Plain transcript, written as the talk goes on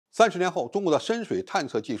30年后，中国的深水探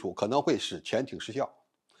测技术可能会使潜艇失效。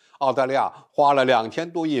澳大利亚花了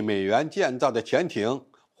2000多亿美元建造的潜艇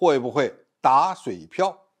会不会打水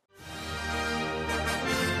漂？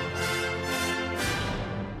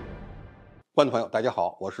观众朋友，大家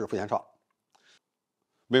好，我是付贤少。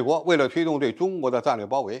美国为了推动对中国的战略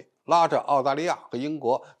包围，拉着澳大利亚和英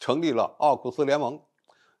国成立了奥克斯联盟。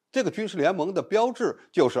这个军事联盟的标志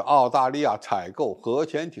就是澳大利亚采购核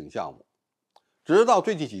潜艇项目。直到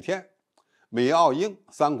最近几天，美澳英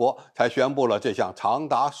三国才宣布了这项长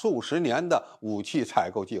达数十年的武器采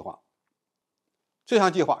购计划。这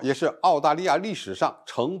项计划也是澳大利亚历史上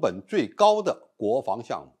成本最高的国防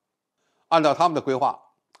项目。按照他们的规划，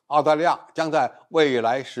澳大利亚将在未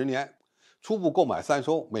来10年初步购买3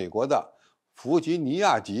艘美国的弗吉尼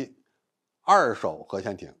亚级2手核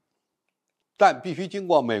潜艇，但必须经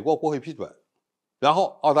过美国国会批准。然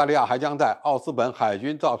后澳大利亚还将在奥斯本海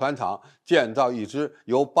军造船厂建造一支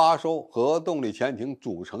由8艘核动力潜艇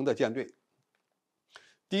组成的舰队。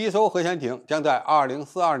第一艘核潜艇将在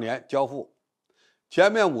2042年交付，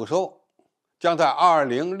前面5艘将在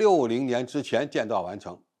2060年之前建造完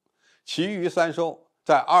成，其余3艘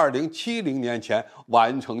在2070年前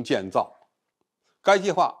完成建造。该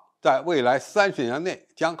计划在未来30年内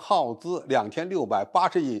将耗资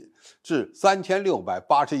2680亿至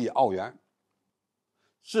3680亿澳元，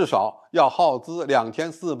至少要耗资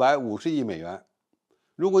2450亿美元。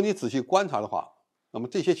如果你仔细观察的话，那么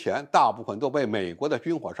这些钱大部分都被美国的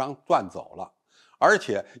军火商赚走了，而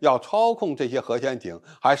且要操控这些核潜艇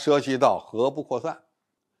还涉及到核不扩散，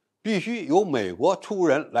必须由美国出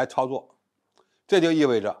人来操作。这就意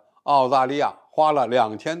味着澳大利亚花了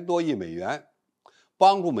2000多亿美元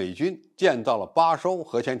帮助美军建造了8艘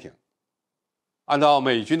核潜艇。按照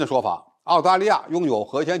美军的说法，澳大利亚拥有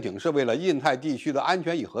核潜艇是为了印太地区的安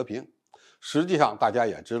全与和平，实际上大家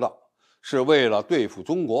也知道，是为了对付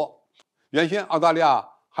中国。原先澳大利亚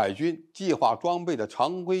海军计划装备的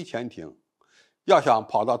常规潜艇，要想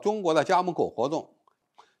跑到中国的加盟国活动，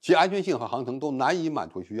其安全性和航程都难以满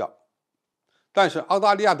足需要。但是澳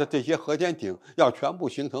大利亚的这些核潜艇要全部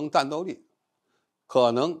形成战斗力，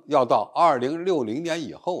可能要到2060年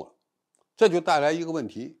以后了。这就带来一个问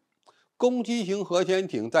题，攻击型核潜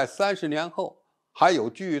艇在30年后还有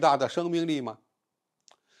巨大的生命力吗？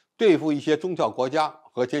对付一些中小国家，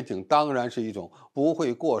核潜艇当然是一种不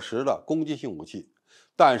会过时的攻击性武器，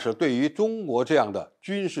但是对于中国这样的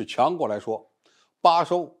军事强国来说，8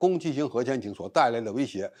艘攻击型核潜艇所带来的威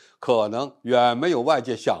胁可能远没有外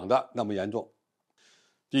界想的那么严重。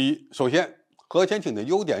第一，首先，核潜艇的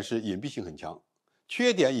优点是隐蔽性很强，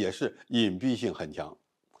缺点也是隐蔽性很强。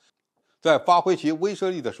在发挥其威慑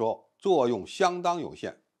力的时候，作用相当有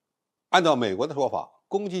限。按照美国的说法，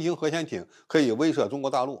攻击型核潜艇可以威慑中国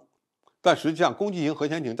大陆，但实际上攻击型核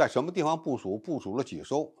潜艇在什么地方部署了几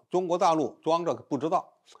艘，中国大陆装着不知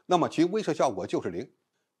道，那么其威慑效果就是0。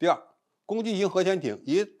第二，攻击型核潜艇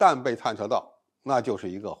一旦被探测到，那就是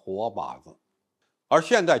一个活靶子。而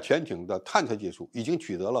现在潜艇的探测技术已经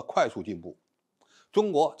取得了快速进步，中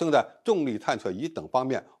国正在重力探测仪等方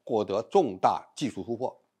面获得重大技术突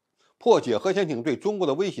破，破解核潜艇对中国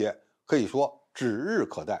的威胁可以说指日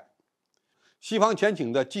可待。西方潜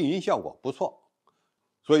艇的静音效果不错，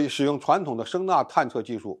所以使用传统的声呐探测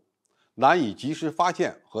技术难以及时发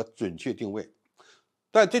现和准确定位，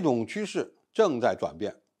但这种趋势正在转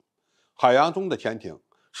变。海洋中的潜艇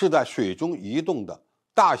是在水中移动的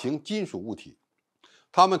大型金属物体，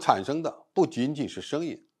它们产生的不仅仅是声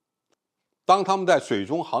音，当它们在水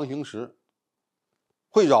中航行时，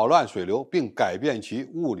会扰乱水流并改变其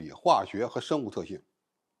物理、化学和生物特性。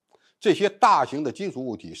这些大型的金属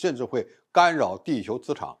物体甚至会干扰地球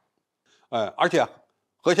磁场，而且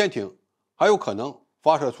核潜艇还有可能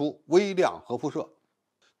发射出微量核辐射。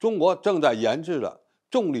中国正在研制的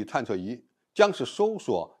重力探测仪将是搜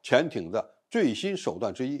索潜艇的最新手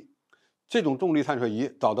段之一。这种重力探测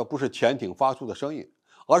仪找的不是潜艇发出的声音，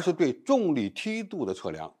而是对重力梯度的测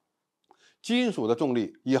量。金属的重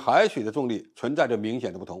力与海水的重力存在着明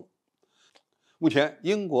显的不同。目前，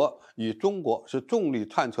英国与中国是重力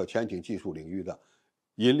探测潜艇技术领域的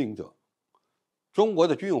引领者。中国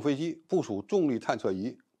的军用飞机部署重力探测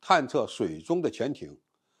仪探测水中的潜艇，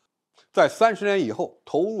在30年以后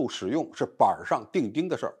投入使用是板上钉钉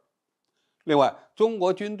的事儿。另外，中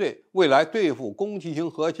国军队未来对付攻击型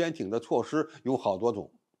核潜艇的措施有好多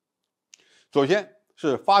种。首先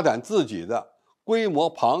是发展自己的规模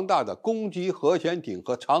庞大的攻击核潜艇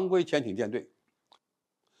和常规潜艇舰队。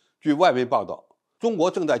据外媒报道，中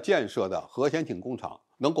国正在建设的核潜艇工厂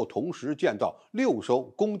能够同时建造6艘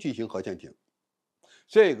攻击型核潜艇，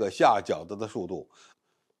这个下饺子的速度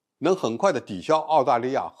能很快地抵消澳大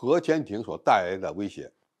利亚核潜艇所带来的威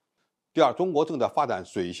胁。第二，中国正在发展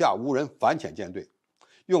水下无人反潜舰队，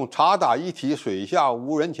用察打一体水下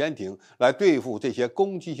无人潜艇来对付这些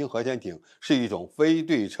攻击型核潜艇，是一种非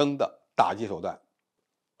对称的打击手段。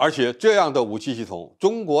而且这样的武器系统，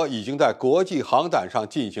中国已经在国际航展上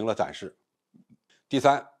进行了展示。第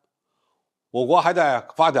三，我国还在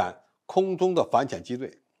发展空中的反潜机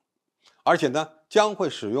队，而且呢，将会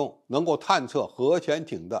使用能够探测核潜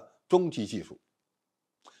艇的终极技术。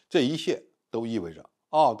这一切都意味着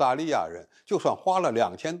澳大利亚人就算花了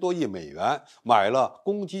2000多亿美元买了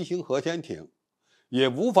攻击型核潜艇，也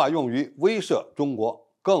无法用于威慑中国，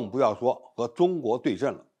更不要说和中国对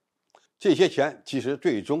阵了。这些钱其实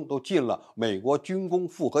最终都进了美国军工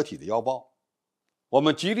复合体的腰包。我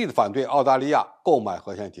们极力的反对澳大利亚购买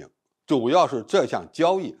核潜艇，主要是这项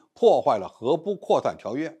交易破坏了核不扩散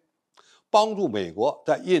条约，帮助美国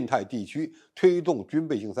在印太地区推动军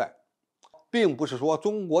备竞赛。并不是说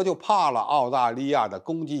中国就怕了澳大利亚的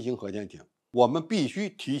攻击型核潜艇，我们必须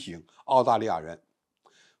提醒澳大利亚人，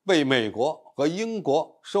为美国和英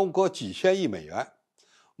国收割几千亿美元，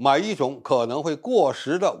买一种可能会过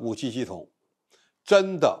时的武器系统，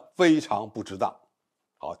真的非常不值当。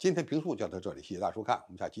好，今天评述就到这里，谢谢大家收看，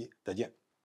我们下期再见。